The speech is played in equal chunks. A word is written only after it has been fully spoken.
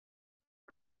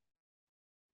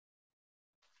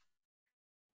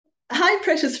Hi,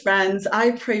 precious friends.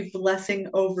 I pray blessing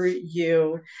over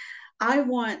you. I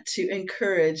want to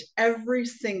encourage every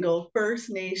single First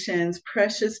Nations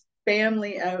precious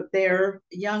family out there,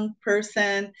 young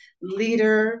person,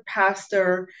 leader,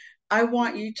 pastor. I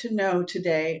want you to know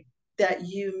today that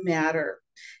you matter.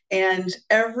 And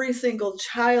every single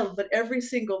child, but every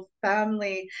single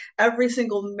family, every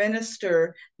single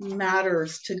minister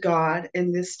matters to God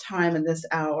in this time, in this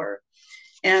hour.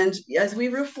 And as we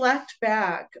reflect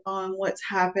back on what's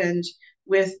happened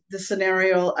with the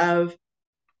scenario of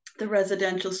the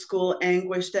residential school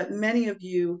anguish that many of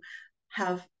you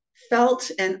have felt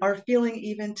and are feeling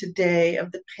even today,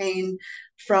 of the pain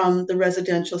from the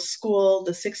residential school,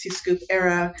 the 60 scoop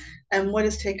era, and what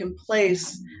has taken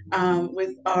place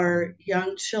with our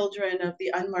young children of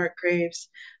the unmarked graves.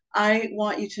 I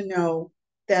want you to know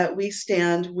that we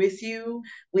stand with you,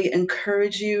 we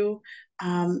encourage you,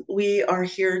 we are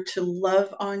here to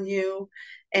love on you,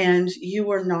 and you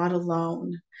are not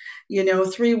alone. You know,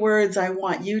 three words I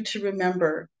want you to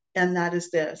remember, and that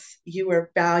is this: you are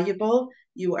valuable,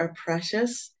 you are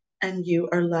precious, and you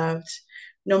are loved.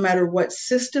 No matter what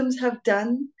systems have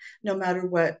done, no matter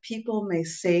what people may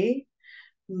say,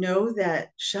 know that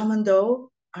Shamando,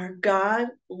 our God,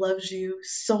 loves you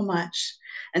so much,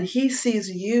 and he sees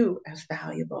you as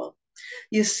valuable.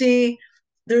 You see,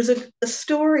 there's a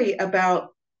story about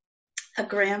a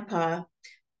grandpa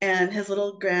and his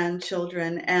little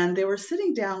grandchildren, and they were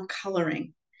sitting down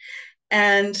coloring.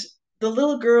 And the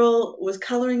little girl was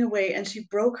coloring away and she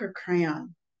broke her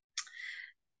crayon.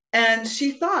 And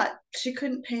she thought she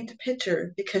couldn't paint a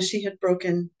picture because she had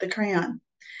broken the crayon.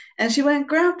 And she went,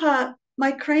 "Grandpa,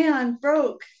 my crayon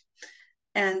broke."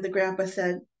 And the grandpa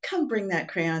said, "Come bring that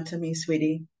crayon to me,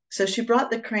 sweetie." So she brought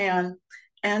the crayon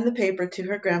and the paper to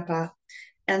her grandpa.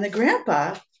 And the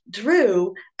grandpa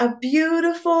drew a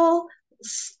beautiful,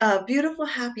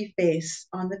 happy face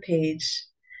on the page.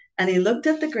 And he looked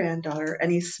at the granddaughter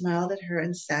and he smiled at her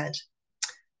and said,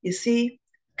 "You see,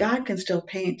 God can still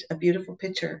paint a beautiful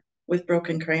picture with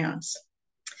broken crayons."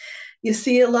 You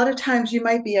see, a lot of times you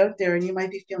might be out there and you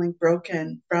might be feeling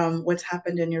broken from what's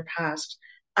happened in your past.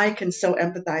 I can so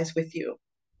empathize with you.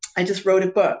 I just wrote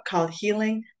a book called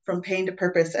Healing from Pain to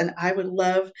Purpose, and I would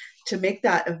love to make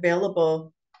that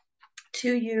available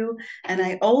to you. And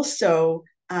I also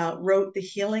wrote the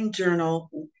healing journal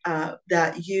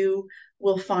that you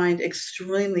will find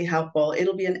extremely helpful.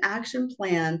 It'll be an action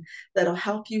plan that'll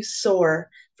help you soar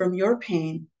from your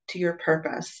pain to your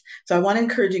purpose. So I want to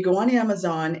encourage you, go on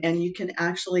Amazon and you can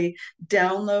actually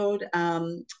download.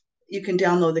 You can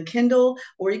download the Kindle,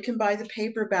 or you can buy the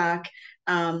paperback,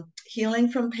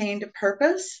 Healing from Pain to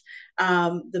Purpose,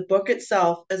 the book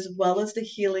itself, as well as the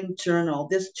healing journal.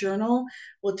 This journal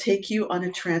will take you on a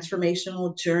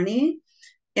transformational journey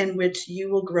in which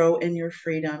you will grow in your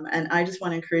freedom. And I just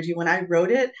want to encourage you. When I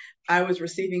wrote it, I was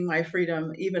receiving my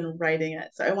freedom even writing it.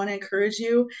 So I want to encourage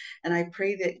you, and I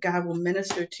pray that God will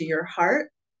minister to your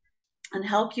heart and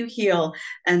help you heal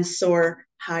and soar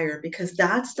higher, because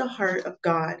that's the heart of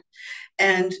God.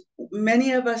 And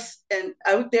many of us and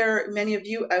out there, many of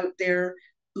you out there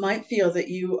might feel that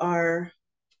you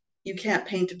can't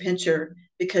paint a picture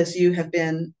because you have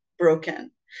been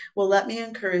broken. Well, let me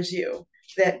encourage you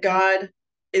that God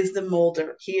is the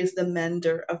molder. He is the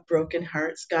mender of broken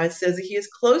hearts. God says that he is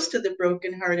close to the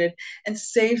brokenhearted and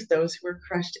saves those who are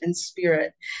crushed in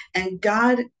spirit. And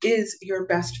God is your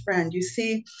best friend. You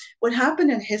see, what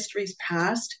happened in history's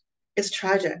past is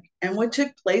tragic. And what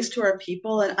took place to our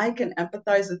people, and I can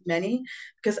empathize with many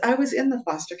because I was in the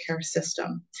foster care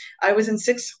system. I was in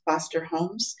 6 foster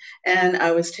homes, and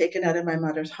I was taken out of my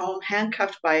mother's home,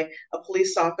 handcuffed by a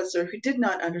police officer who did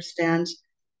not understand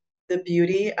the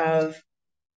beauty of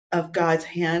God's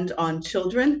hand on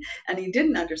children, and he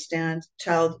didn't understand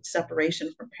child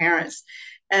separation from parents.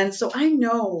 And so I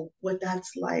know what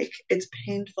that's like. It's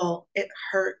painful, it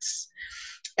hurts.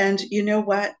 And you know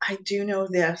what? I do know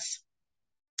this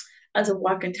as a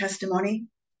walk-in testimony,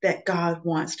 that God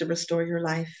wants to restore your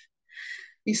life.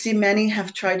 You see, many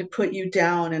have tried to put you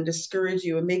down and discourage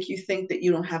you and make you think that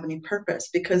you don't have any purpose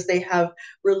because they have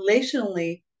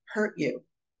relationally hurt you.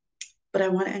 But I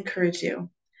want to encourage you.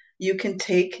 You can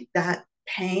take that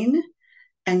pain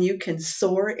and you can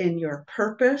soar in your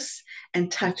purpose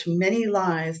and touch many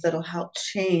lives that'll help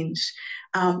change,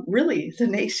 really, the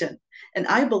nation. And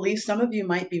I believe some of you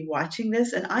might be watching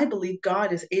this, and I believe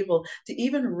God is able to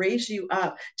even raise you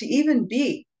up to even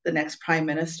be the next prime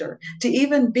minister, to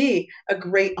even be a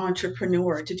great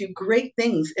entrepreneur, to do great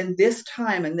things in this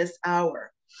time and this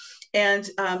hour. And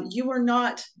you are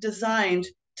not designed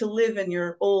to live in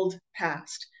your old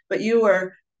past, but you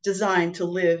are designed to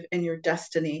live in your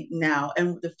destiny now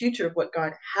and the future of what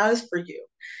God has for you.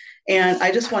 And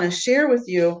I just want to share with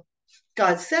you,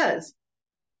 God says,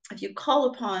 if you call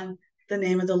upon the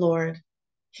name of the Lord,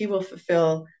 he will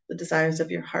fulfill the desires of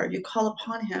your heart. You call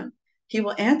upon him, he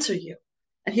will answer you,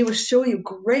 and he will show you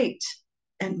great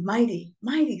and mighty,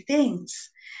 mighty things.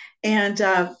 And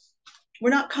we're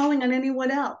not calling on anyone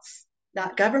else,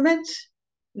 not government,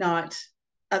 not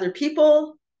other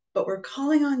people, but we're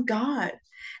calling on God.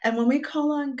 And when we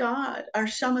call on God, our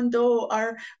shamando,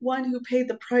 our one who paid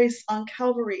the price on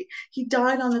Calvary, he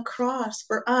died on the cross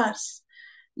for us.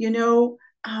 You know,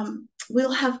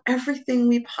 we'll have everything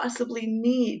we possibly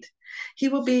need. He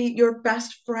will be your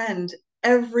best friend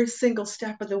every single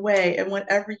step of the way and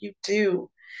whatever you do.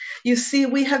 You see,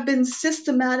 we have been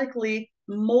systematically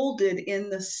molded in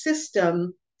the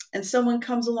system, and someone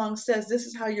comes along and says, this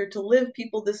is how you're to live,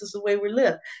 people, this is the way we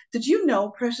live. Did you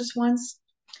know, precious ones,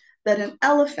 that an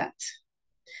elephant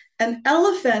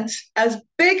as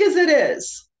big as it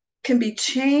is, can be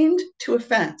chained to a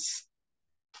fence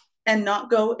and not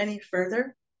go any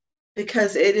further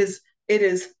because it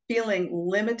is feeling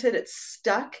limited, it's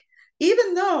stuck,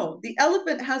 even though the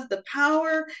elephant has the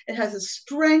power, it has the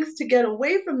strength to get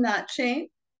away from that chain,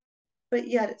 but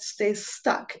yet it stays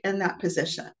stuck in that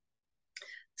position.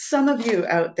 Some of you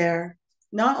out there,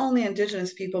 not only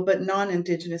Indigenous people, but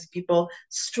non-Indigenous people,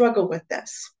 struggle with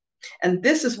this. And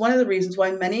this is one of the reasons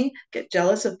why many get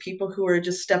jealous of people who are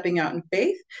just stepping out in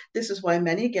faith. This is why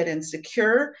many get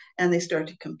insecure and they start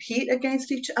to compete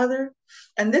against each other.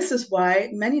 And this is why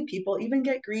many people even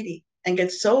get greedy and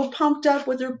get so pumped up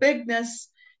with their bigness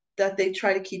that they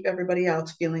try to keep everybody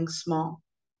else feeling small.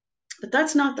 But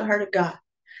that's not the heart of God.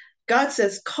 God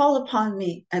says, call upon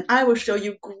me and I will show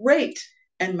you great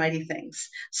and mighty things.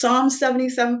 Psalm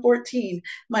 77:14,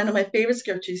 one of my favorite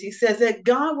scriptures, he says that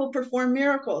God will perform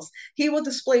miracles. He will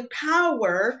display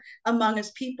power among his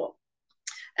people.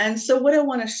 And so what I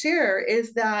want to share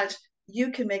is that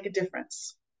you can make a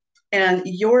difference and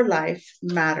your life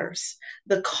matters.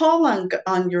 The call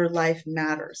on your life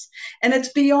matters. And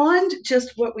it's beyond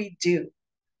just what we do.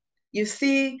 You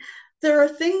see, there are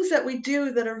things that we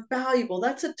do that are valuable.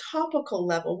 That's a topical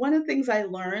level. One of the things I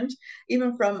learned,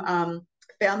 even from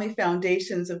Family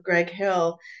Foundations of Greg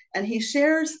Hill, and he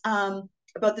shares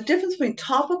about the difference between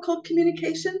topical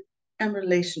communication and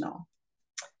relational.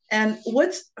 And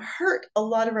what's hurt a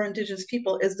lot of our Indigenous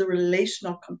people is the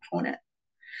relational component.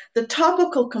 The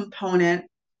topical component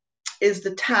is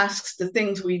the tasks, the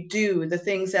things we do, the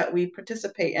things that we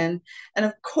participate in. And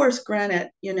of course, granted,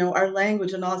 you know, our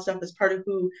language and all that stuff is part of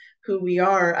who we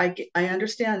are. I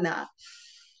understand that.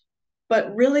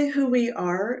 But really who we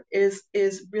are is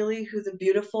really who the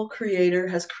beautiful creator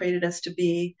has created us to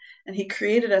be. And he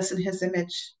created us in his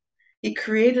image. He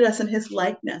created us in his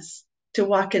likeness to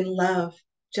walk in love,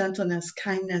 gentleness,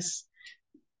 kindness,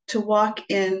 to walk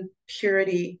in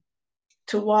purity,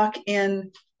 to walk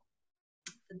in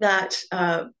that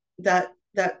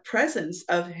presence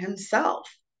of himself.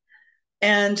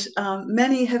 And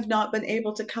many have not been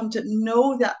able to come to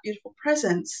know that beautiful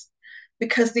presence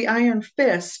because the iron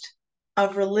fist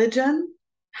of religion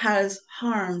has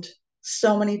harmed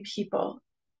so many people.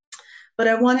 But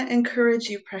I want to encourage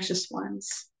you, precious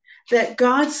ones, that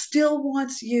God still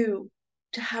wants you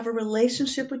to have a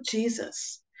relationship with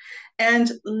Jesus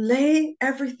and lay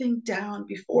everything down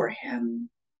before him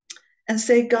and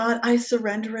say, God, I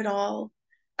surrender it all.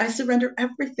 I surrender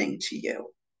everything to you.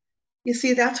 You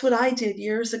see, that's what I did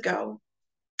years ago.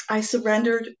 I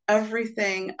surrendered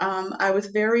everything. I was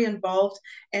very involved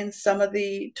in some of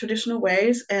the traditional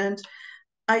ways, and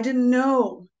I didn't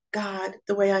know God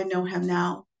the way I know him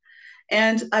now.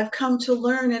 And I've come to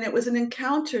learn, and it was an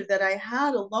encounter that I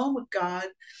had alone with God,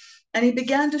 and he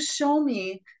began to show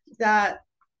me that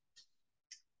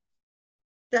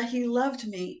he loved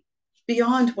me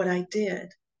beyond what I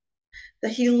did,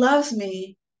 that he loves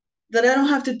me, that I don't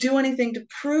have to do anything to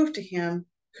prove to him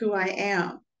who I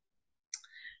am.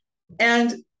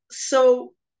 And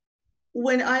so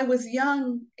when I was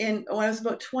young, when I was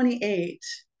about 28,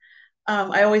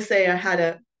 I always say I had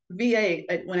a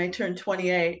V8 when I turned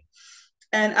 28,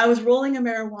 and I was rolling a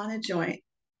marijuana joint,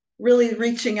 really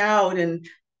reaching out and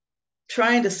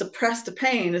trying to suppress the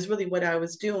pain is really what I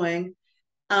was doing.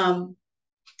 And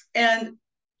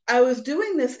I was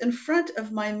doing this in front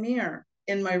of my mirror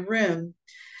in my room.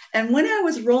 And when I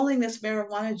was rolling this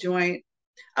marijuana joint,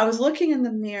 I was looking in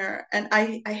the mirror and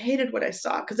I hated what I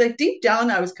saw because deep down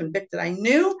I was convicted. I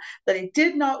knew that I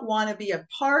did not want to be a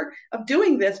part of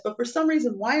doing this, but for some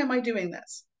reason, why am I doing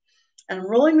this? And I'm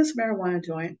rolling this marijuana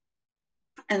joint,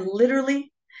 and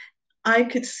literally I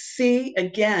could see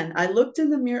again. I looked in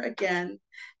the mirror again,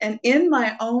 and in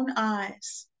my own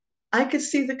eyes, I could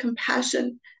see the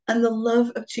compassion and the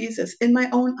love of Jesus in my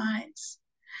own eyes.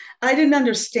 I didn't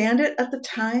understand it at the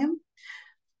time,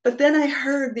 but then I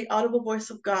heard the audible voice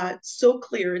of God so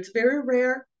clear. It's very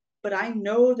rare, but I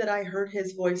know that I heard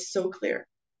his voice so clear.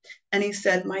 And he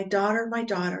said, my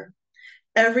daughter,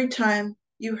 every time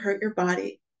you hurt your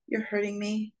body, you're hurting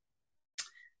me.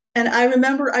 And I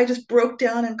remember I just broke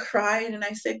down and cried and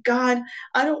I said, God,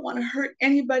 I don't want to hurt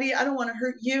anybody. I don't want to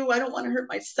hurt you. I don't want to hurt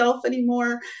myself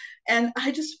anymore. And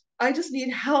I just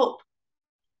need help.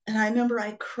 And I remember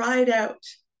I cried out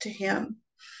to him.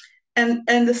 And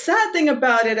the sad thing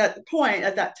about it at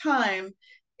that time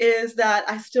is that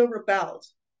I still rebelled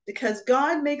because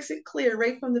God makes it clear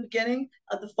right from the beginning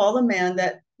of the fall of man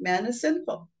that man is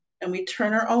sinful and we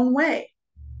turn our own way.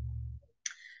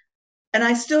 And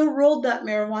I still rolled that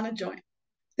marijuana joint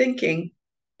thinking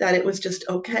that it was just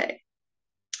okay.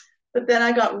 But then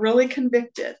I got really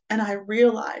convicted and I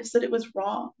realized that it was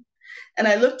wrong. And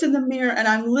I looked in the mirror and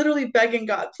I'm literally begging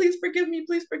God, please forgive me,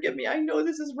 please forgive me. I know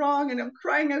this is wrong. And I'm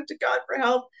crying out to God for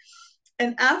help.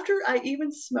 And after I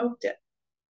even smoked it,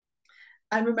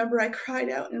 I remember I cried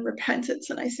out in repentance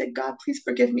and I said, God, please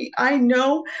forgive me. I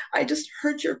know I just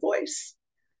heard your voice.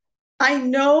 I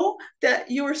know that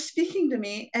you were speaking to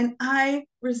me and I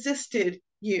resisted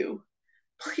you.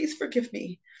 Please forgive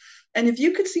me. And if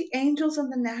you could see angels in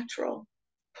the natural,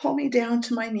 pull me down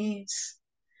to my knees.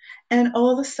 And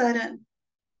all of a sudden,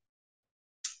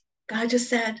 God just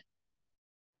said,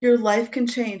 your life can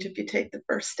change if you take the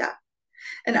first step.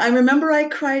 And I remember I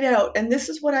cried out, and this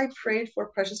is what I prayed for,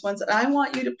 precious ones. And I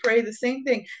want you to pray the same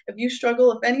thing. If you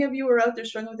struggle, if any of you are out there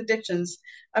struggling with addictions,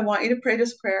 I want you to pray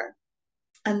this prayer.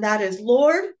 And that is,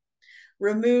 Lord,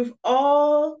 remove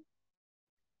all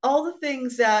the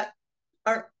things that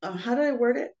are, how did I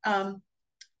word it?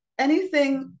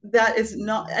 Anything that is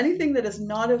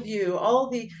not of you, all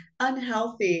the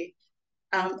unhealthy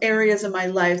areas of my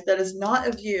life that is not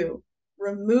of you,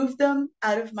 remove them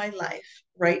out of my life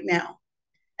right now.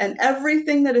 And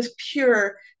everything that is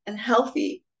pure and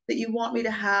healthy that you want me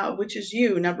to have, which is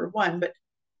you, number one, but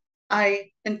I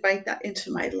invite that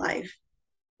into my life.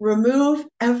 Remove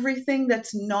everything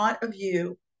that's not of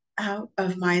you out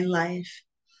of my life.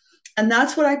 And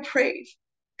that's what I prayed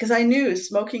because I knew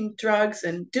smoking drugs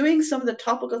and doing some of the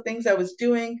topical things I was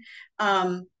doing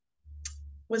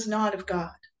was not of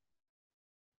God.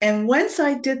 And once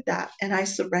I did that and I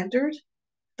surrendered,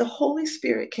 the Holy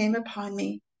Spirit came upon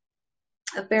me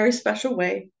a very special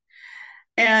way.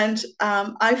 And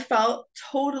I felt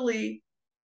totally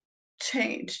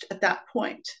changed at that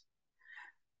point.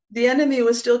 The enemy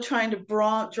was still trying to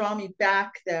draw me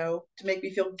back, though, to make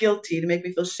me feel guilty, to make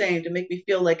me feel shamed, to make me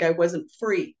feel like I wasn't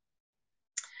free.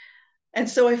 And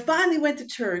so I finally went to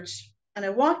church and I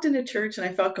walked into church and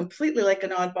I felt completely like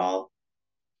an oddball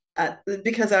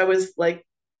because I was like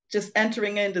just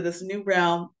entering into this new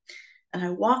realm. And I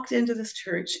walked into this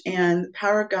church and the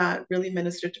power of God really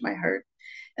ministered to my heart.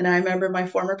 And I remember my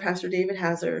former pastor, David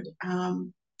Hazard,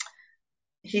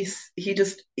 he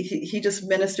just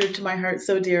ministered to my heart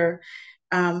so dear.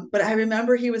 But I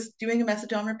remember he was doing a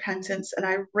message on repentance, and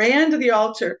I ran to the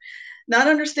altar, not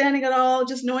understanding at all,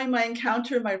 just knowing my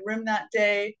encounter in my room that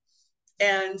day,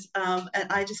 and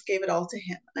I just gave it all to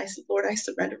him. And I said, Lord, I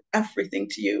surrender everything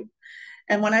to you.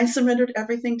 And when I surrendered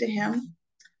everything to him,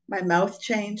 my mouth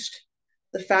changed.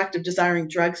 The fact of desiring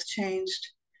drugs changed.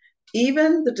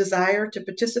 Even the desire to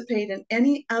participate in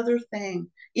any other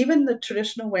thing, even the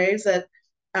traditional ways that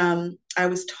I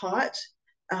was taught,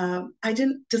 I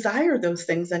didn't desire those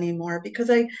things anymore because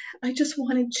I just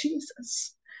wanted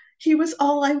Jesus. He was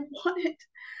all I wanted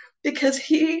because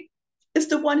he is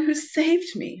the one who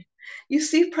saved me. You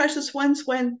see, precious ones,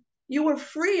 when you are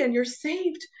free and you're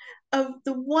saved of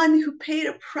the one who paid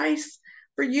a price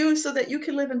for you so that you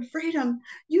can live in freedom,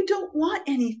 you don't want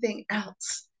anything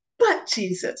else but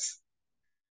Jesus.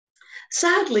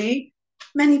 Sadly,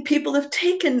 many people have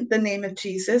taken the name of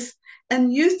Jesus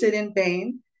and used it in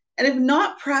vain and have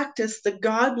not practiced the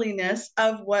godliness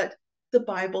of what the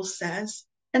Bible says.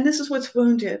 And this is what's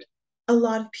wounded a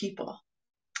lot of people.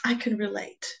 I can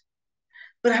relate.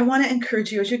 But I want to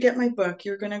encourage you, as you get my book,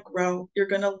 you're going to grow, you're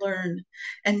going to learn,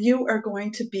 and you are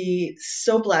going to be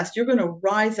so blessed. You're going to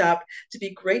rise up to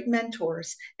be great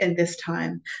mentors in this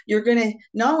time. You're going to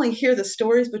not only hear the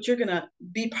stories, but you're going to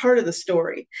be part of the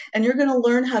story. And you're going to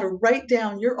learn how to write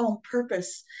down your own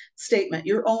purpose statement,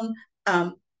 your own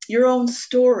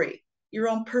story, your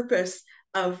own purpose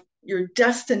of your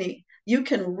destiny. You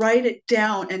can write it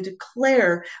down and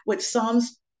declare what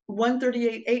Psalms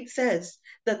 138:8 says,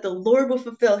 that the Lord will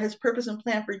fulfill his purpose and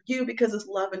plan for you because his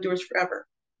love endures forever.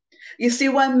 You see,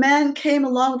 when man came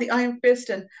along with the iron fist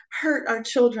and hurt our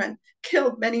children,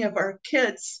 killed many of our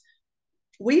kids,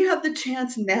 we have the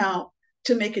chance now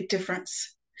to make a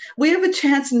difference. We have a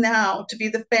chance now to be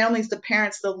the families, the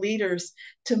parents, the leaders,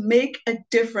 to make a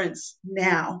difference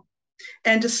now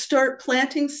and to start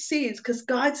planting seeds, because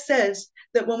God says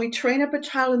that when we train up a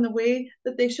child in the way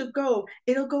that they should go,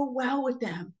 it'll go well with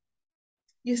them.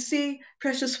 You see,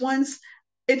 precious ones,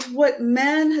 it's what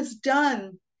man has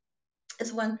done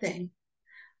is one thing,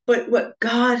 but what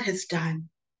God has done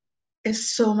is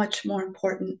so much more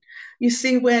important. You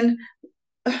see, when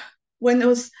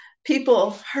those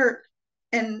people hurt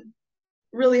and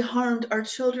really harmed our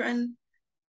children,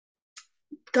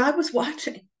 God was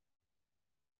watching.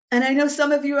 And I know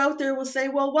some of you out there will say,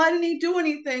 well, why didn't he do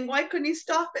anything? Why couldn't he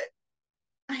stop it?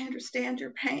 I understand your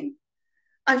pain.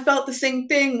 I felt the same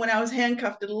thing when I was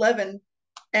handcuffed at 11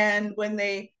 and when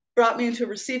they brought me into a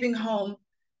receiving home,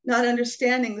 not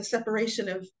understanding the separation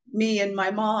of me and my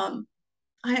mom.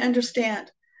 I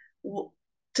understand.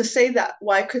 To say that,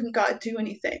 why couldn't God do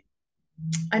anything?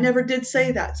 I never did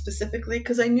say that specifically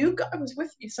because I knew God was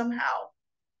with me somehow.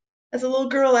 As a little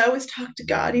girl, I always talked to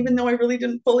God, even though I really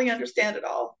didn't fully understand it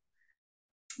all.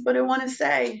 But I want to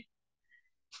say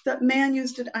that man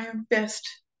used an iron fist.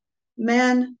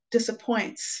 Man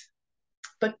disappoints,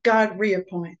 but God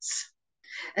reappoints.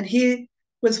 And he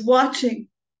was watching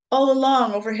all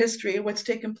along over history what's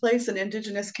taken place in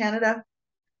Indigenous Canada.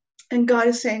 And God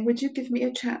is saying, would you give me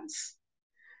a chance?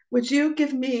 Would you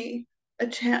give me a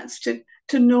chance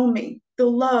to know me, the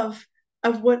love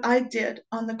of what I did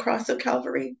on the cross of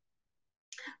Calvary?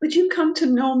 Would you come to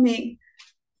know me,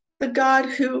 the God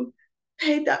who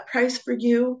paid that price for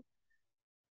you?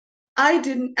 I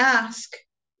didn't ask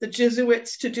the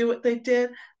Jesuits to do what they did.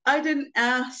 I didn't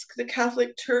ask the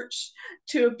Catholic Church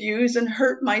to abuse and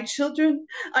hurt my children.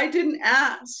 I didn't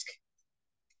ask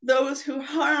those who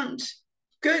harmed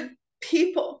good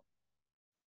people.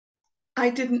 I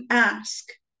didn't ask,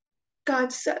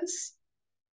 God says.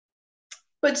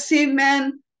 But see,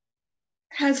 man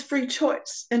has free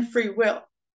choice and free will.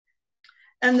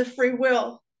 And the free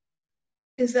will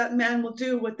is that man will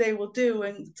do what they will do.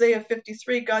 In Isaiah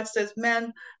 53, God says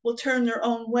men will turn their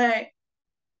own way.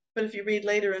 But if you read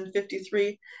later in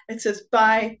 53, it says,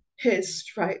 by his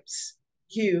stripes,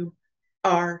 you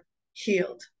are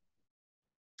healed.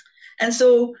 And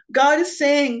so God is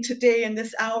saying today in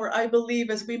this hour, I believe,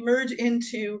 as we merge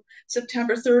into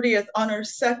September 30th on our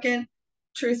second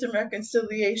Truth and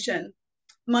Reconciliation,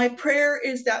 my prayer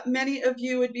is that many of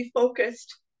you would be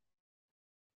focused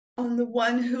on the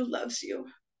one who loves you,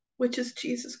 which is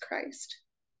Jesus Christ.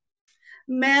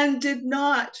 Man did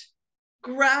not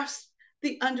grasp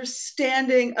the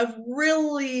understanding of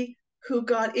really who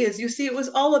God is. You see, it was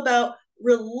all about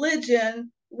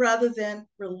religion rather than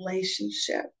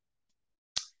relationship.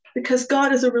 Because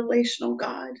God is a relational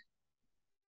God.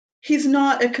 He's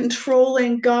not a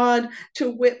controlling God to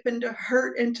whip and to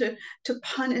hurt and to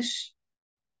punish.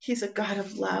 He's a God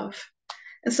of love.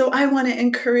 And so I want to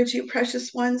encourage you,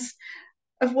 precious ones,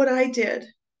 of what I did.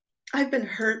 I've been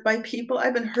hurt by people.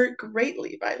 I've been hurt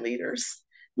greatly by leaders.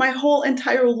 My whole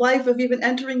entire life of even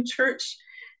entering church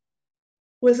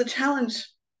was a challenge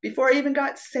before I even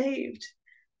got saved.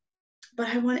 But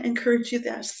I want to encourage you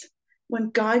this. When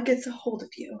God gets a hold of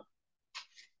you,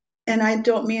 and I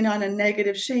don't mean on a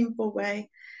negative, shameful way,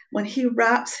 when he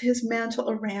wraps his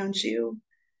mantle around you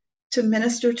to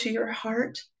minister to your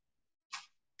heart.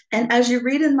 And as you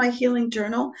read in my healing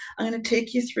journal, I'm going to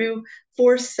take you through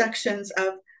 4 sections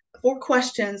of 4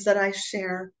 questions that I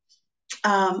share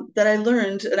that I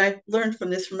learned, and I've learned from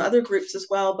this from other groups as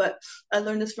well, but I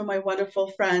learned this from my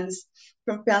wonderful friends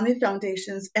from Family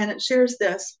Foundations, and it shares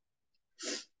this.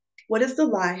 What is the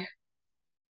lie?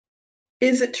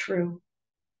 Is it true?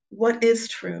 What is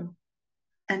true?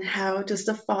 And how does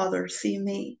the Father see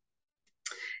me?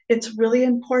 It's really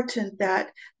important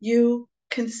that you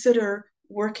consider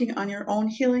working on your own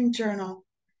healing journal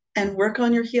and work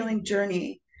on your healing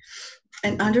journey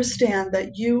and understand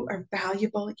that you are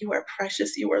valuable, you are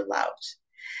precious, you are loved.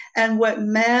 And what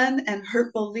man and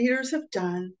hurtful leaders have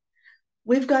done,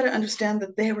 we've got to understand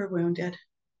that they were wounded,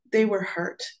 they were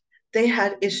hurt, they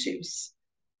had issues,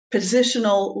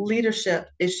 positional leadership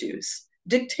issues,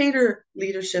 dictator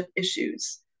leadership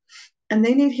issues, and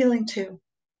they need healing too.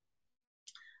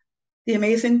 The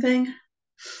amazing thing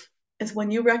is when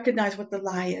you recognize what the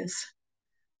lie is,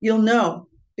 you'll know,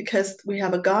 because we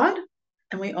have a God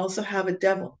and we also have a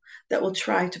devil that will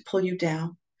try to pull you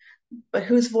down. But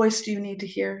whose voice do you need to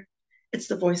hear? It's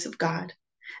the voice of God.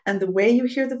 And the way you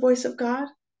hear the voice of God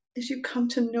is you come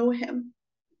to know him.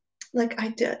 like I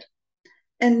did.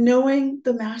 And knowing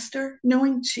the Master,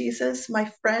 knowing Jesus,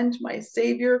 my friend, my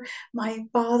Savior, my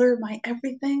Father, my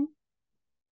everything,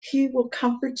 He will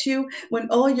comfort you when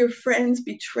all your friends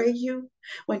betray you,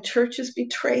 when churches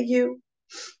betray you,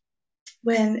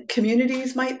 when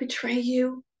communities might betray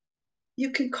you. You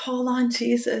can call on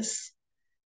Jesus.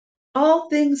 All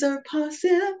things are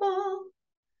possible,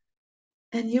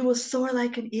 and you will soar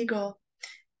like an eagle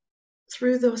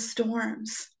through those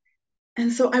storms.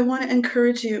 And so I want to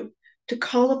encourage you to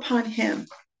call upon Him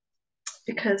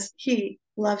because He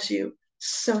loves you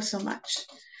so, so much.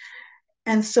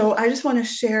 And so I just want to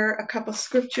share a couple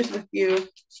scriptures with you.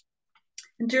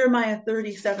 In Jeremiah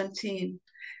 30:17,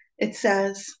 it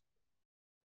says,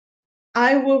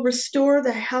 I will restore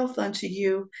the health unto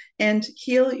you and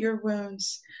heal your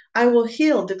wounds. I will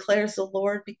heal, declares the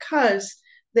Lord, because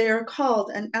they are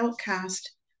called an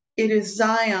outcast. It is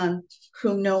Zion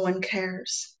whom no one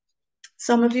cares.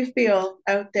 Some of you feel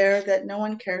out there that no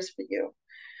one cares for you.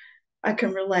 I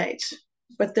can relate.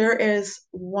 But there is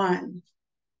one,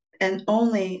 and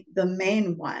only the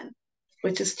main one,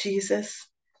 which is Jesus,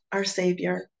 our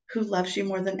Savior, who loves you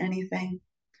more than anything.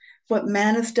 What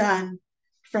man has done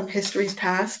from history's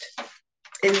past,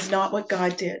 it is not what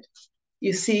God did.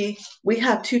 You see, we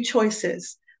have two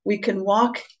choices. We can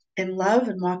walk in love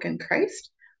and walk in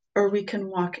Christ, or we can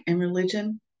walk in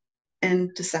religion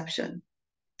and deception.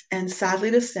 And sadly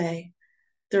to say,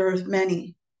 there are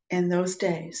many in those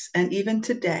days, and even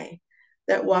today,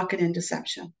 that walk in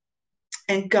deception.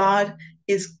 And God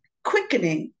is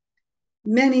quickening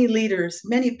many leaders,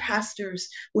 many pastors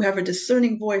who have a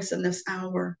discerning voice in this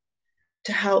hour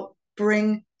to help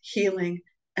bring healing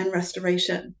and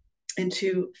restoration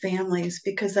into families,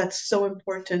 because that's so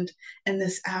important in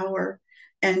this hour.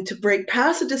 And to break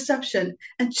past the deception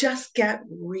and just get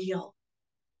real.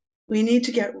 We need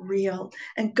to get real.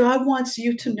 And God wants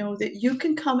you to know that you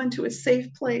can come into a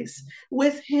safe place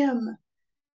with Him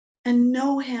and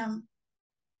know Him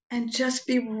and just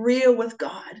be real with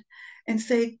God and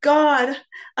say, God,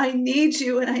 I need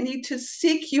you and I need to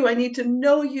seek you. I need to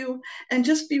know you, and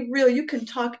just be real. You can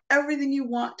talk everything you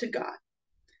want to God.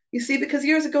 You see, because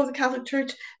years ago, the Catholic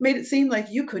Church made it seem like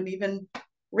you couldn't even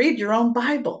read your own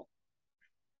Bible.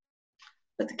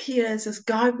 But the key is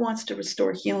God wants to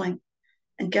restore healing.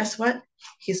 And guess what?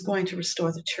 He's going to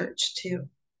restore the church too.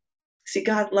 See,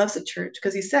 God loves the church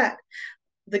because He said,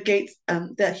 the gates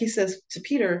that He says to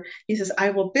Peter, He says, I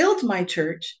will build my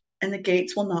church and the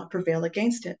gates will not prevail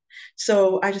against it.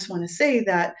 So I just want to say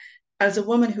that as a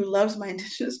woman who loves my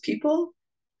Indigenous people,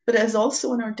 but as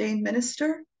also an ordained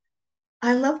minister,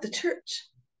 I love the church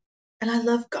and I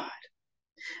love God.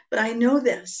 But I know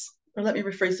this, or let me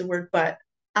rephrase the word, but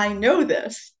I know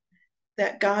this,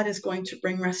 that God is going to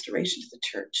bring restoration to the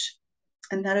church.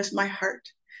 And that is my heart.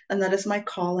 And that is my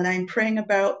call. And I'm praying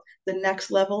about the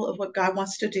next level of what God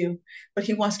wants to do. But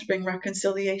He wants to bring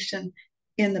reconciliation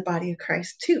in the body of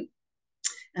Christ too.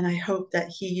 And I hope that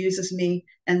He uses me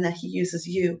and that He uses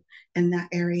you in that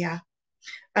area.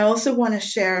 I also want to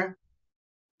share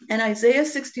in Isaiah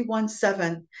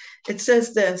 61:7, it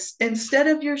says this, instead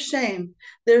of your shame,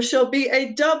 there shall be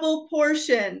a double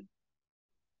portion.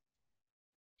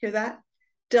 Hear that?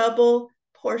 Double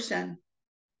portion.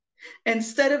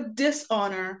 Instead of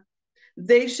dishonor,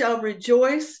 they shall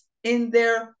rejoice in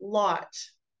their lot.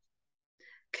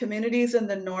 Communities in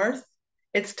the north,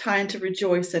 it's time to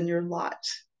rejoice in your lot.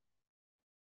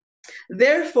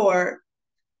 Therefore,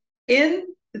 in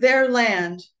their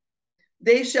land,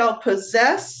 they shall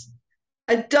possess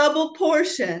a double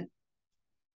portion,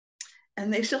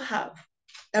 and they shall have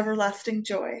everlasting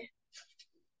joy.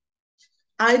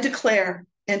 I declare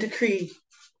and decree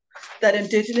that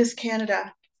Indigenous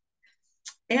Canada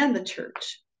and the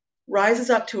church rises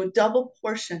up to a double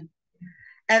portion,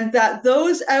 and that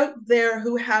those out there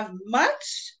who have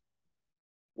much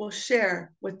will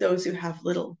share with those who have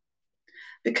little,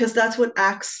 because that's what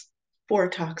Acts 4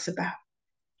 talks about.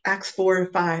 Acts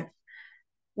 4:5.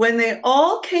 When they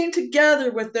all came together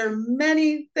with their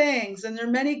many things and their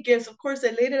many gifts, of course,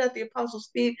 they laid it at the apostles'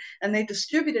 feet and they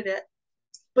distributed it.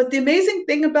 But the amazing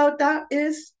thing about that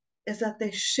is that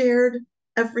they shared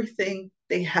everything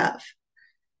they have.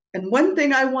 And one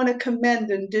thing I want to commend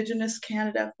Indigenous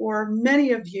Canada for,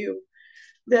 many of you,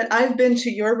 that I've been to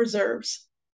your reserves.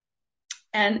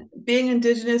 And being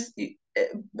Indigenous,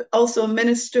 also a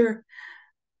minister,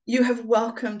 you have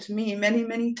welcomed me many,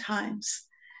 many times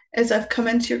as I've come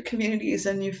into your communities,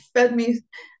 and you've fed me.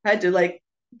 I had to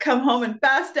come home and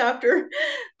fast after,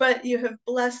 but you have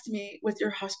blessed me with your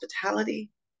hospitality.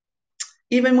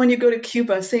 Even when you go to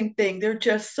Cuba, same thing. They're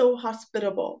just so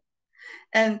hospitable.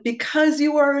 And because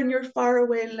you are in your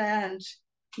faraway land,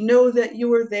 know that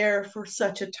you are there for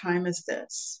such a time as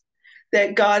this,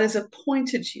 that God has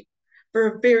appointed you for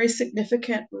a very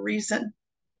significant reason.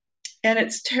 And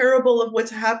it's terrible of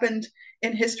what's happened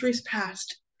in history's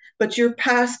past, but your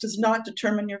past does not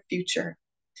determine your future.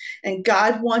 And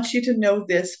God wants you to know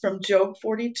this from Job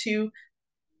 42:10.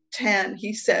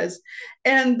 He says,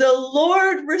 and the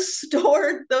Lord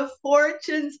restored the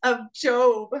fortunes of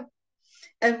Job.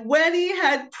 And when he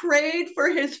had prayed for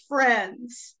his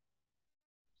friends,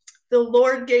 the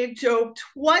Lord gave Job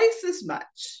twice as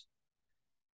much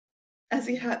as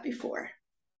he had before.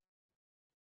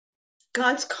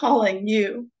 God's calling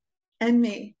you and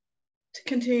me to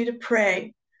continue to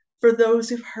pray for those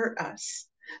who've hurt us,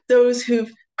 those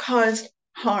who've caused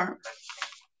harm,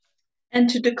 and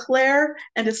to declare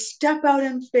and to step out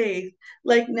in faith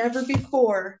like never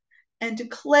before and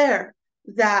declare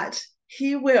that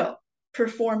he will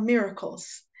perform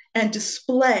miracles and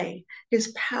display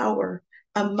his power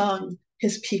among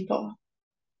his people.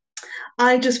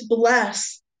 I just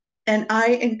bless and I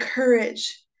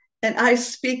encourage and I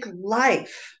speak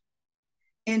life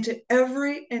into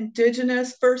every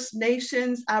Indigenous, First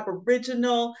Nations,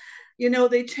 Aboriginal.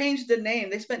 They changed the name.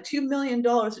 They spent $2 million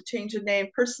to change the name.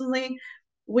 Personally,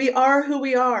 we are who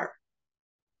we are.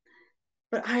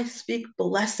 But I speak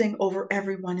blessing over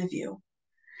every one of you.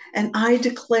 And I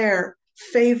declare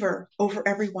favor over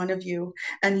every one of you.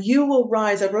 And you will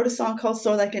rise. I wrote a song called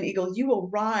Soar Like an Eagle. You will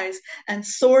rise and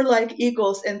soar like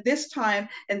eagles in this time,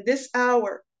 in this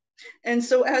hour. And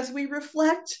so as we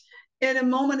reflect in a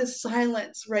moment of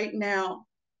silence right now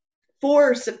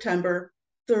for September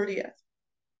 30th,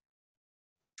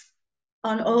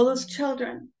 on all those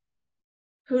children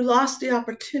who lost the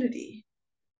opportunity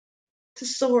to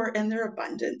soar in their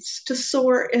abundance, to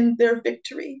soar in their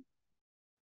victory,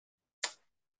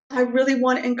 I really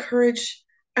want to encourage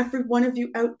every one of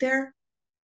you out there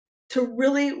to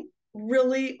really,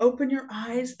 really open your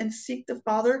eyes and seek the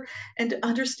Father and to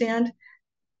understand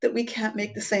that we can't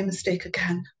make the same mistake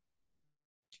again.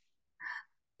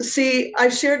 See, I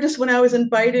shared this when I was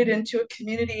invited into a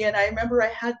community, and I remember I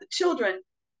had the children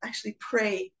actually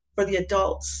pray for the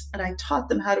adults, and I taught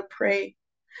them how to pray,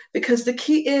 because the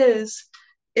key is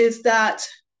that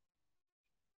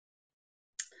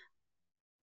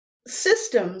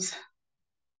systems,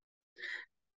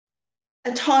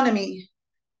 autonomy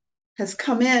has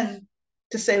come in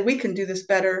to say we can do this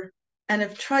better, and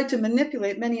have tried to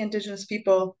manipulate many Indigenous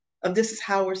people of this is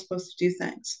how we're supposed to do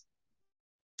things,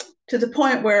 to the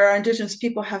point where our Indigenous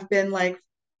people have been like,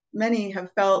 many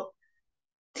have felt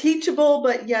teachable,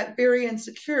 but yet very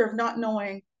insecure of not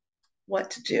knowing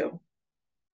what to do,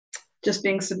 just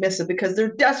being submissive because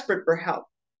they're desperate for help.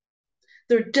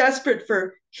 They're desperate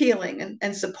for healing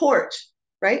and support,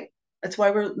 right? That's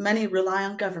why many rely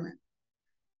on government.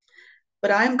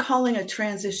 But I'm calling a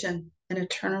transition and a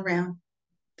turnaround.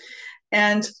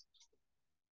 And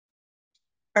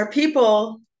our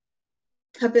people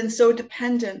have been so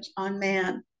dependent on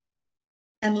man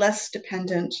and less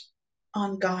dependent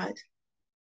on God.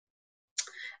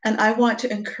 And I want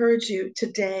to encourage you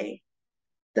today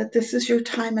that this is your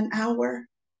time and hour.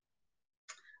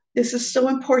 This is so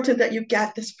important that you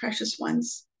get this, precious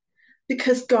ones,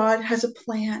 because God has a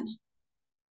plan,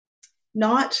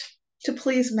 not to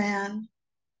please man,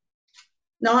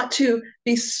 not to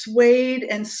be swayed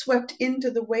and swept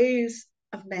into the ways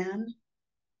of man,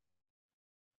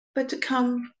 but to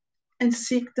come and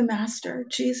seek the Master,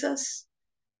 Jesus.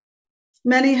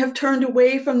 Many have turned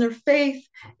away from their faith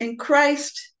in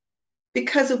Christ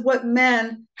because of what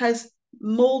man has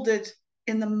molded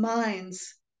in the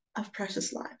minds of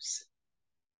precious lives.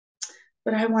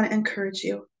 But I want to encourage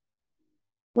you.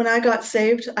 When I got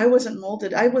saved, I wasn't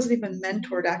molded. I wasn't even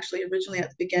mentored, actually, originally at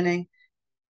the beginning.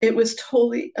 It was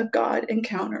totally a God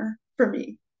encounter for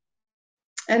me.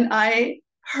 And I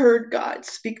heard God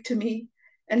speak to me,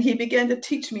 and he began to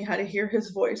teach me how to hear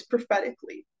his voice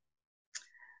prophetically.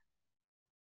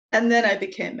 And then I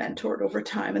became mentored over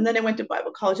time. And then I went to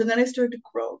Bible college, and then I started to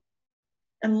grow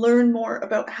and learn more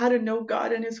about how to know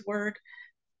God and his word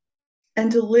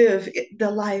and to live the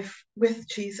life with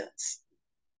Jesus.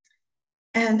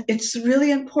 And it's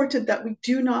really important that we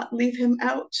do not leave him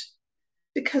out,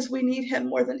 because we need him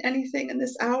more than anything in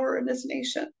this hour in this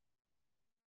nation.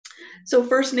 So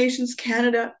First Nations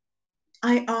Canada,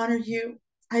 I honor you.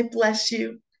 I bless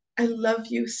you. I love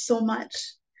you so much.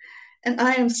 And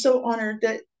I am so honored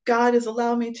that God has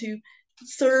allowed me to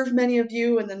serve many of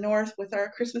you in the North with our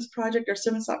Christmas project, our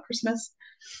Sermon Stop Christmas,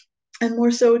 and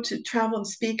more so to travel and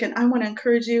speak. And I want to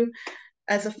encourage you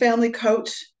as a family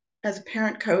coach, as a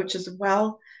parent coach, as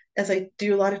well as I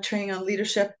do a lot of training on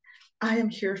leadership. I am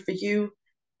here for you.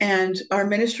 And our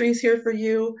ministry is here for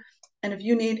you. And if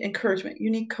you need encouragement, you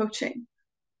need coaching,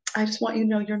 I just want you to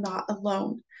know you're not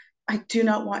alone. I do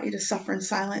not want you to suffer in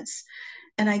silence.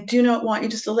 And I do not want you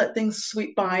just to let things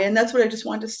sweep by. And that's what I just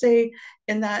wanted to say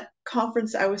in that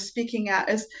conference I was speaking at,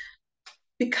 is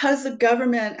because the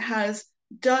government has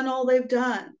done all they've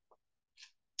done,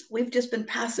 we've just been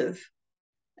passive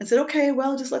and said, okay,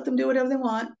 well, just let them do whatever they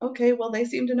want. Okay, well, they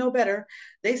seem to know better.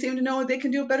 They seem to know they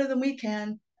can do it better than we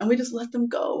can. And we just let them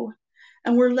go.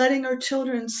 And we're letting our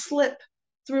children slip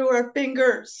through our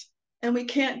fingers. And we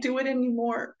can't do it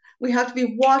anymore. We have to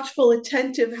be watchful,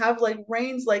 attentive, have like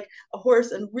reins like a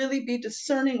horse, and really be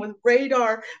discerning with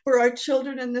radar for our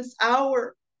children in this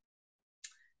hour.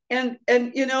 And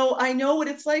you know, I know what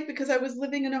it's like because I was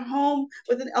living in a home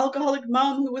with an alcoholic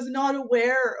mom who was not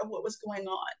aware of what was going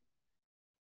on.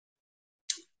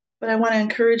 But I want to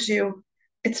encourage you,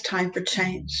 it's time for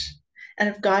change. And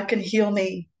if God can heal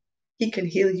me, he can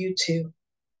heal you too.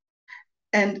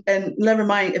 And never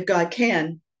mind if God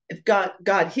can, if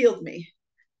God healed me,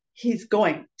 he's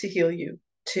going to heal you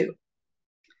too.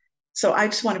 So I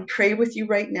just want to pray with you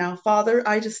right now. Father,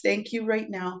 I just thank you right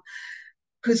now.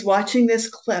 Who's watching this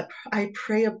clip, I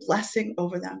pray a blessing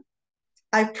over them.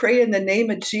 I pray in the name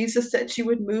of Jesus that you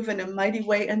would move in a mighty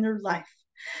way in their life.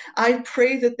 I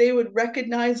pray that they would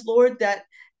recognize, Lord, that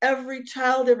every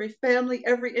child, every family,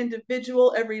 every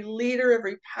individual, every leader,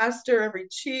 every pastor, every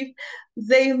chief,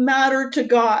 they matter to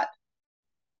God,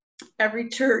 every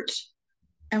church.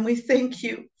 And we thank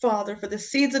you, Father, for the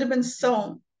seeds that have been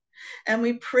sown. And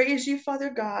we praise you,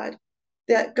 Father God,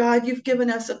 that God, you've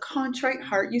given us a contrite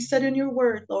heart. You said in your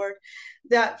word, Lord,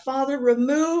 that Father,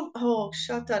 remove,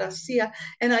 Shatarasia,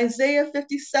 in Isaiah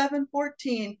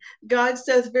 57:14, God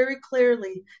says very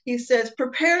clearly, he says,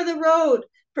 prepare the road,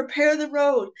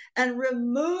 and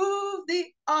remove the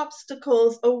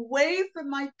obstacles away from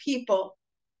my people.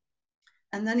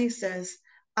 And then he says,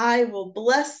 I will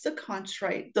bless the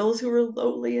contrite, those who are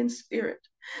lowly in spirit.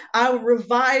 I will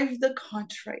revive the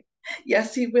contrite.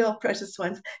 Yes, he will, precious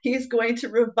ones. He's going to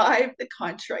revive the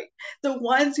contrite. The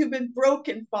ones who've been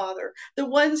broken, Father. The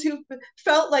ones who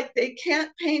felt like they can't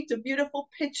paint a beautiful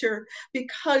picture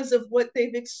because of what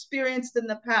they've experienced in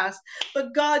the past.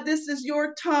 But God, this is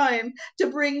your time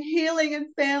to bring healing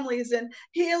in families and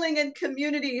healing in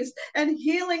communities and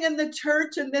healing in the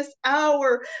church in this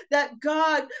hour. That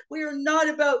God, we are not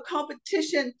about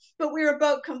competition, but we're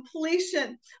about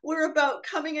completion. We're about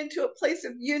coming into a place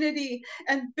of unity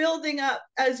and building up,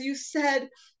 as you said,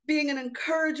 being an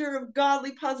encourager of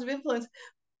godly positive influence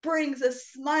brings a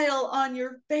smile on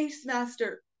your face,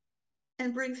 Master,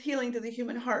 and brings healing to the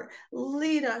human heart.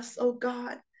 Lead us, oh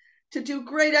God, to do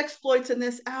great exploits in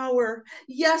this hour.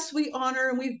 Yes, we honor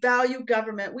and we value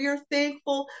government. We are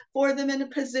thankful for them in a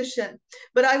position.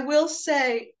 But I will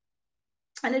say,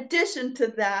 in addition to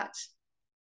that,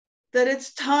 that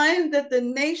it's time that the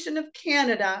nation of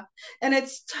Canada, and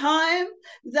it's time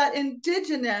that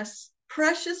Indigenous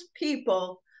precious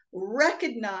people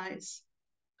recognize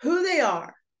who they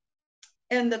are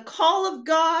and the call of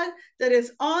God that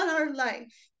is on our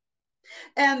life,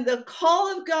 and the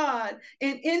call of God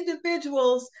in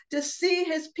individuals to see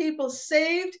his people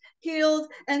saved, healed,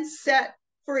 and set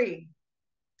free.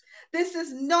 This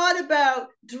is not about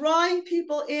drawing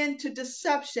people into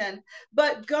deception,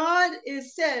 but God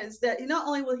says that not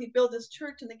only will he build his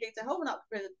church and the gates of hell will not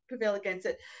prevail against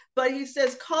it, but he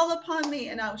says, call upon me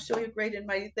and I will show you great and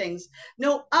mighty things.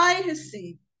 No eye has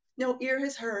seen, no ear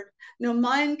has heard, no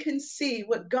mind can see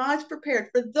what God's prepared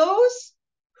for those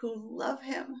who love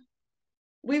him.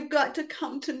 We've got to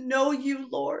come to know you,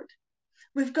 Lord.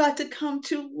 We've got to come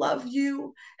to love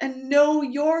you and know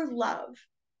your love.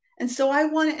 And so I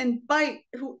want to invite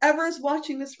whoever is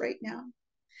watching this right now,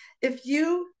 if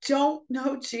you don't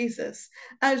know Jesus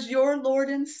as your Lord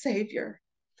and Savior,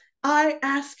 I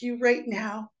ask you right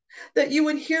now that you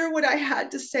would hear what I had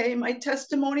to say, my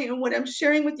testimony and what I'm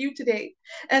sharing with you today,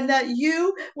 and that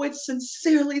you would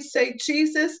sincerely say,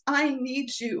 Jesus, I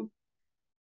need you.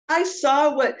 I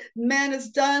saw what man has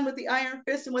done with the iron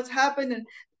fist and what's happened, and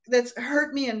that's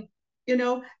hurt me and,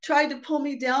 tried to pull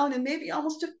me down and maybe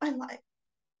almost took my life.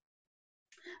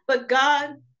 But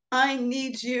God, I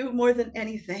need you more than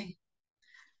anything.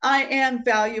 I am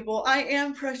valuable. I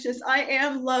am precious. I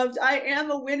am loved. I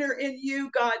am a winner in you,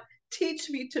 God. Teach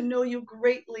me to know you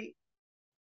greatly.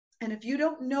 And if you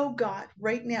don't know God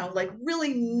right now, like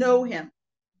really know him,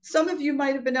 some of you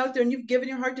might have been out there and you've given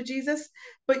your heart to Jesus,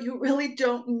 but you really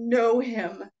don't know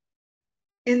him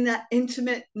in that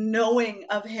intimate knowing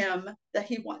of him that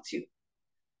he wants you.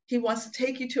 He wants to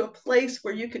take you to a place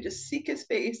where you could just seek his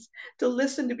face, to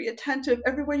listen, to be attentive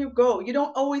everywhere you go. You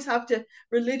don't always have to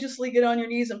religiously get on your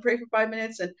knees and pray for 5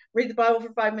 minutes and read the Bible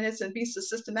for 5 minutes and be so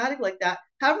systematic like that.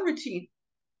 Have a routine,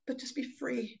 but just be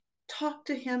free. Talk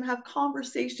to him, have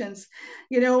conversations.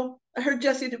 I heard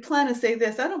Jesse Duplantis say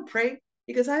this: I don't pray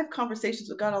because I have conversations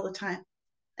with God all the time.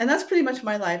 And that's pretty much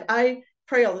my life. I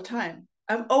pray all the time.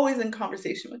 I'm always in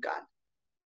conversation with God.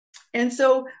 And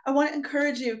so I want to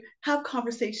encourage you, have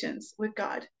conversations with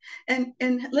God. And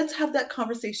let's have that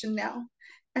conversation now.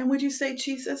 And would you say,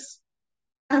 Jesus,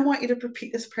 I want you to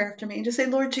repeat this prayer after me and just say,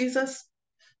 Lord Jesus,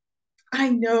 I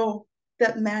know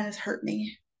that man has hurt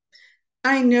me.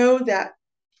 I know that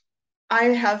I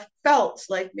have felt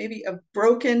like maybe a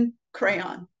broken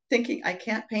crayon, thinking I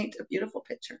can't paint a beautiful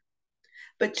picture.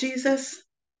 But Jesus,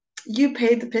 you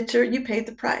paid the picture, you paid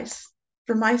the price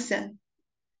for my sin.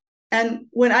 And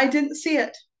when I didn't see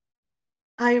it,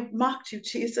 I mocked you,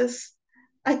 Jesus.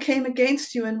 I came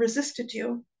against you and resisted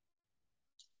you.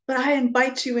 But I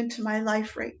invite you into my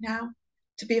life right now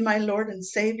to be my Lord and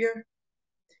Savior.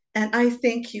 And I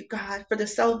thank you, God, for the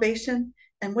salvation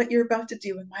and what you're about to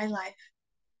do in my life.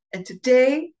 And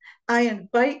today, I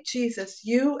invite Jesus,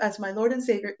 you as my Lord and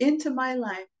Savior, into my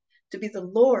life to be the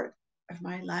Lord of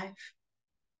my life.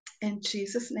 In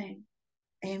Jesus' name,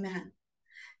 amen.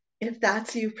 If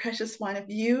that's you, precious one, if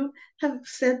you have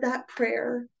said that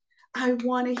prayer, I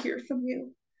want to hear from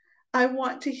you. I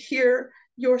want to hear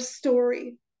your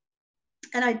story.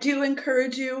 And I do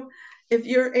encourage you, if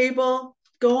you're able,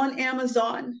 go on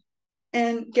Amazon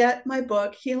and get my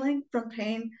book, Healing from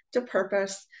Pain to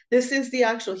Purpose. This is the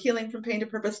actual Healing from Pain to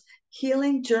Purpose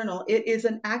healing journal. It is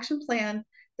an action plan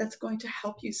that's going to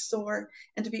help you soar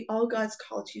and to be all God's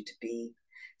called you to be.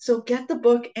 So get the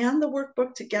book and the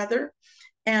workbook together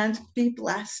and be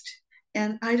blessed.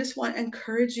 And I just want to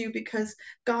encourage you because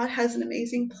God has an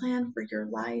amazing plan for your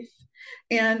life.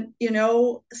 And,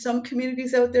 some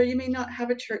communities out there, you may not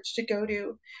have a church to go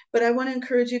to, but I want to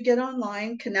encourage you, get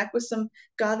online, connect with some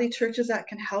godly churches that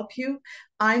can help you.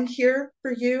 I'm here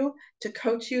for you to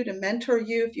coach you, to mentor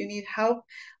you if you need help.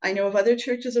 I know of other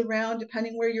churches around,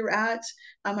 depending where you're at.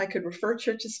 I could refer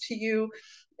churches to you,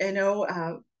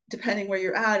 depending where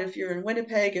you're at. If you're in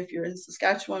Winnipeg, if you're in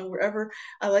Saskatchewan, wherever,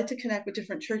 I like to connect with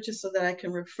different churches so that I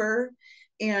can refer.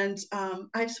 And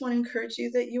I just want to encourage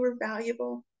you that you are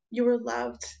valuable, you are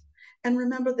loved. And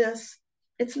remember this,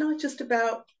 it's not just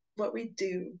about what we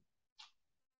do,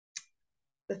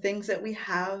 the things that we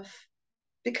have,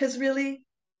 because really,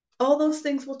 all those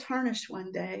things will tarnish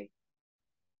one day.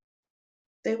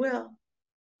 They will.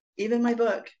 Even my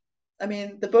book.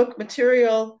 The book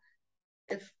material,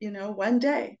 one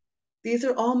day. These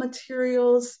are all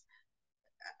materials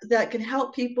that can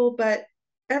help people, but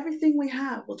everything we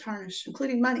have will tarnish,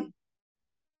 including money.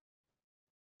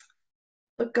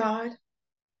 But God,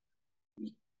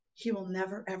 he will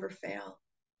never, ever fail.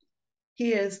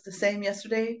 He is the same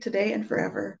yesterday, today, and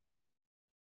forever.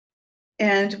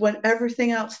 And when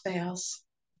everything else fails,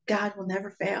 God will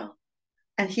never fail,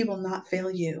 and he will not fail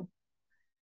you.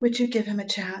 Would you give him a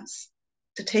chance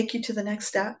to take you to the next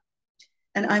step?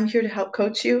 And I'm here to help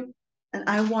coach you, and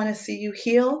I want to see you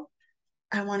heal.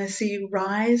 I want to see you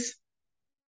rise.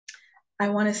 I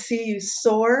want to see you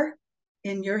soar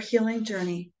in your healing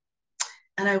journey.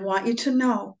 And I want you to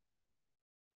know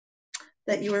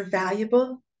that you are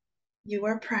valuable, you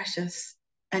are precious,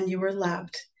 and you are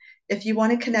loved. If you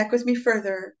want to connect with me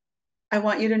further, I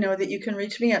want you to know that you can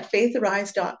reach me at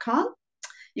faitharise.com.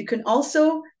 You can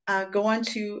also go on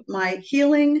to my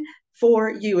Healing for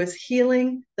You, is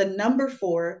healing, the number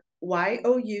 4,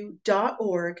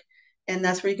 YOU.org. And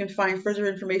that's where you can find further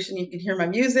information. You can hear my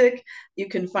music. You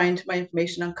can find my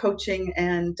information on coaching.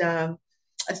 And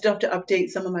I still have to update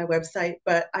some of my website,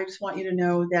 but I just want you to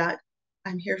know that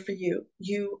I'm here for you.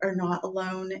 You are not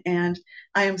alone. And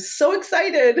I am so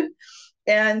excited.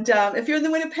 And if you're in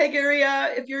the Winnipeg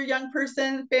area, if you're a young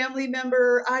person, family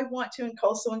member, I want to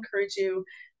also encourage you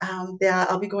that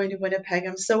I'll be going to Winnipeg.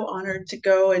 I'm so honored to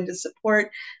go and to support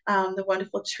the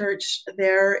wonderful church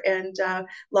there and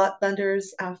Lot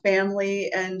Thunder's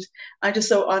family. And I'm just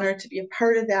so honored to be a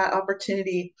part of that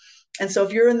opportunity. And so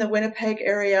if you're in the Winnipeg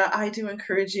area, I do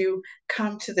encourage you,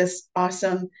 come to this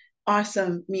awesome,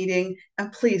 awesome meeting.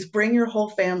 And please bring your whole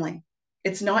family.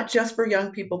 It's not just for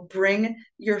young people. Bring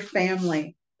your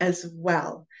family as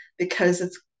well, because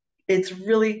it's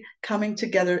really coming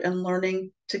together and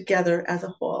learning together as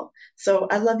a whole. So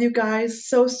I love you guys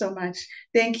so, so much.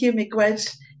 Thank you,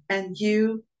 miigwech, and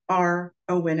you are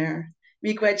a winner.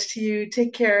 Miigwech to you.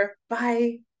 Take care.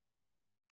 Bye.